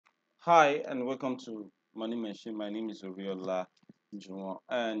Hi and welcome to Money Machine. My name is Oriola Jumo,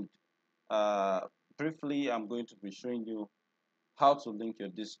 and uh, briefly I'm going to be showing you how to link your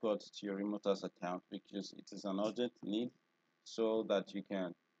Discord to your Remotas account, because it is an urgent need so that you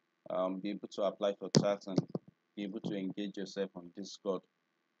can be able to apply for tax and be able to engage yourself on Discord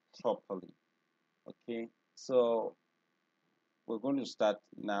properly. Okay, so we're going to start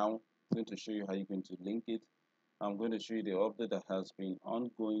now. I'm going to show you how you're going to link it. I'm going to show you the update that has been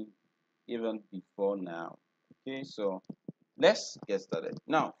ongoing even before now. Okay, so let's get started.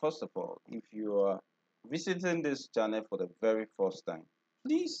 Now, first of all, if you are visiting this channel for the very first time,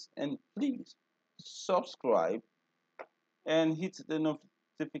 please subscribe and hit the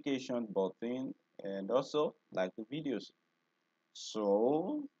notification button, and also like the videos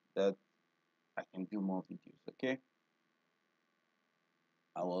so that I can do more videos. Okay,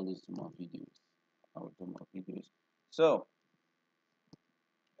 I will always do more videos. I will do more videos. So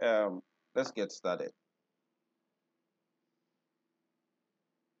um, let's get started.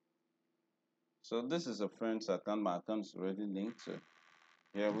 So this is a friend's account. My account is already linked. So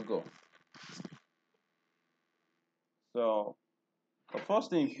here we go. So the first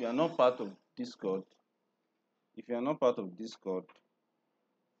thing, if you are not part of Discord, if you are not part of Discord,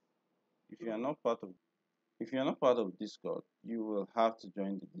 if you are not part of if you are not part of Discord, you will have to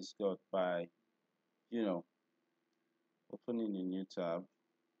join the Discord by, you know, opening a new tab.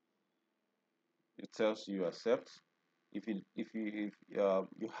 It tells you accept. If you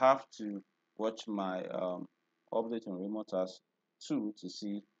have to watch my update on RemoteTask 2 to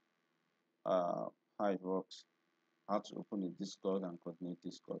see how it works, how to open a Discord and coordinate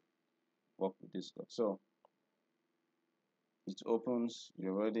Discord, work with Discord. So it opens.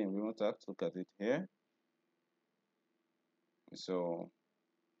 You're already in RemoteTask. Look at it here. So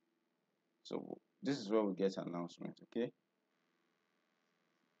this is where we get announcement. Okay,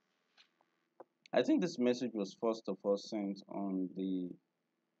 I think this message was first of all sent on the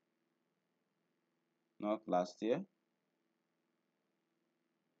not last year.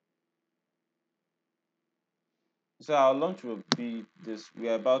 So our launch will be this. We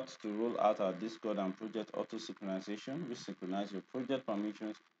are about to roll out our Discord and project auto synchronization. We synchronize your project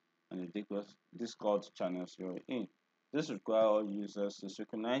permissions and the Discord channels you're in. This requires all users to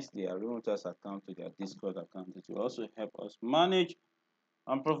synchronize their Remotas account to their Discord account. It will also help us manage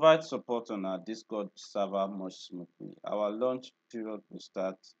and provide support on our Discord server much smoothly. Our launch period will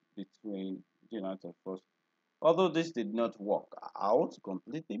start between January 1st. Although this did not work out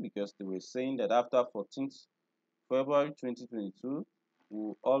completely, because they were saying that after 14th February 2022, we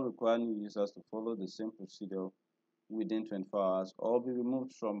will all require new users to follow the same procedure within 24 hours or be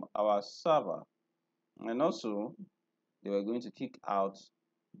removed from our server. And also, they were going to kick out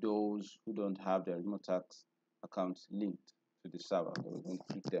those who don't have their remote tax accounts linked to the server. They were going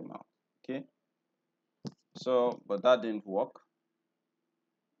to kick them out. Okay, so but that didn't work.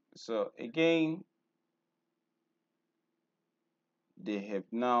 So again, they have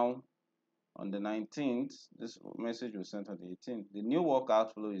now, on the 19th, this message was sent on the 18th. The new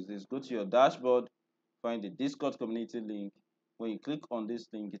workout flow is this: go to your dashboard, find the Discord community link. When you click on this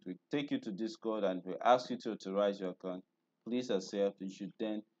link, it will take you to Discord and will ask you to authorize your account. Please accept. You should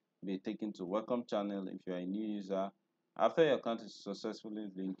then be taken to welcome channel if you are a new user. After your account is successfully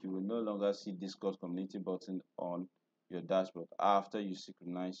linked, you will no longer see Discord community button on your dashboard. After you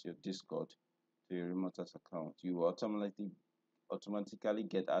synchronize your Discord to your Remotas account, you will automatically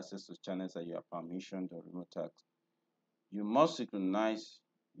get access to channels that you are permissioned or remote tax. You must synchronize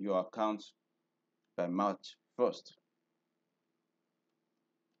your account by March 1st.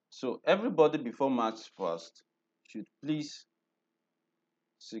 So everybody before March 1st should please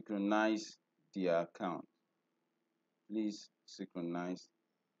synchronize their account. Please synchronize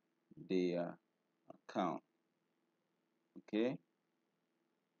their account. Okay.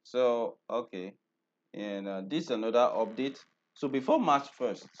 So okay, and this is another update. So before March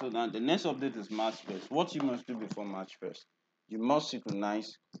 1st, so now the next update is March 1st. What you must do before March 1st, you must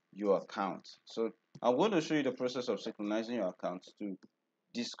synchronize your account. So I'm going to show you the process of synchronizing your account to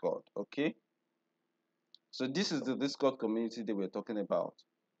Discord. Okay, so this is the Discord community that we're talking about.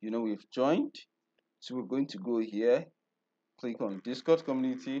 You know, we've joined, so we're going to go here, click on Discord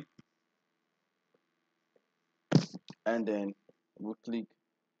community, and then we'll click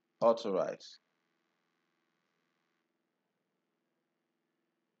authorize.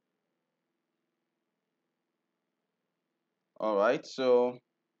 All right, so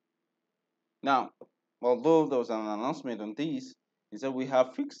now, although there was an announcement on this, is that we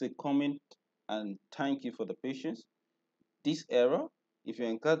have fixed the comment and thank you for the patience. This error, if you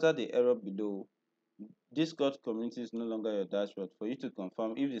encounter the error below, Discord community is no longer your dashboard. For you to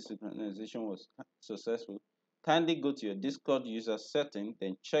confirm if the synchronization was successful, kindly go to your Discord user setting,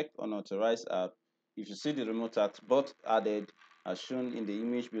 then check unauthorized app. If you see the remote task bot added as shown in the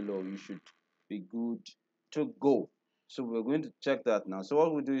image below, you should be good to go. So we're going to check that now. So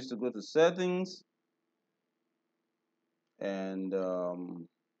what we do is to go to settings and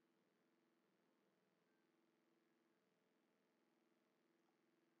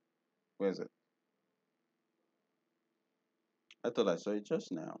where's it? I thought I saw it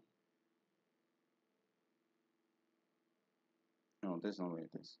just now. No, that's not where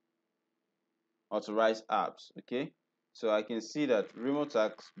it is. Authorized apps. Okay, so I can see that remote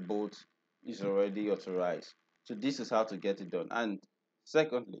tax bot is already authorized. So this is how to get it done. And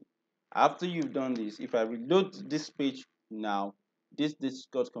secondly, after you've done this, if I reload this page now, this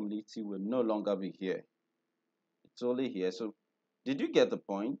Discord community will no longer be here. It's only here. So did you get the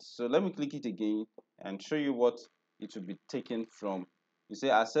point? So let me click it again and show you what it will be taken from. You say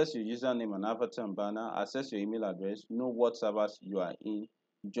access your username and avatar and banner, access your email address, know what servers you are in,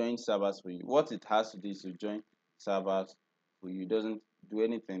 join servers for you. What it has to do is to join servers for you. It doesn't do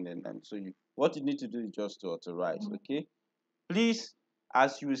anything then. So what you need to do is just to authorize. Okay. Please,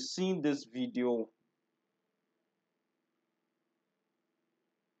 as you seen this video,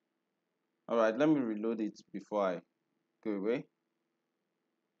 all right, let me reload it before I go away.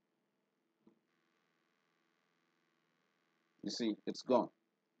 You see, it's gone.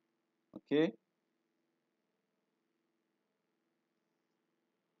 Okay.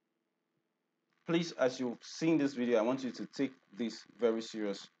 Please, as you've seen this video, I want you to take this very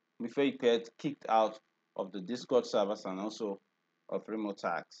serious before you get kicked out of the Discord servers and also of remote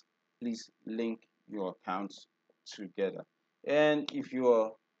tax. Please link your accounts together. And if you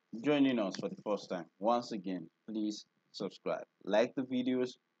are joining us for the first time, once again, please subscribe, like the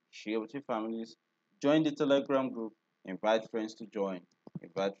videos, share with your families, join the Telegram group, invite friends to join,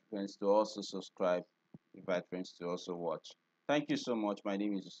 invite friends to also subscribe, invite friends to also watch. Thank you so much. My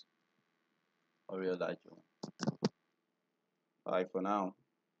name is Oriolajo. Bye for now.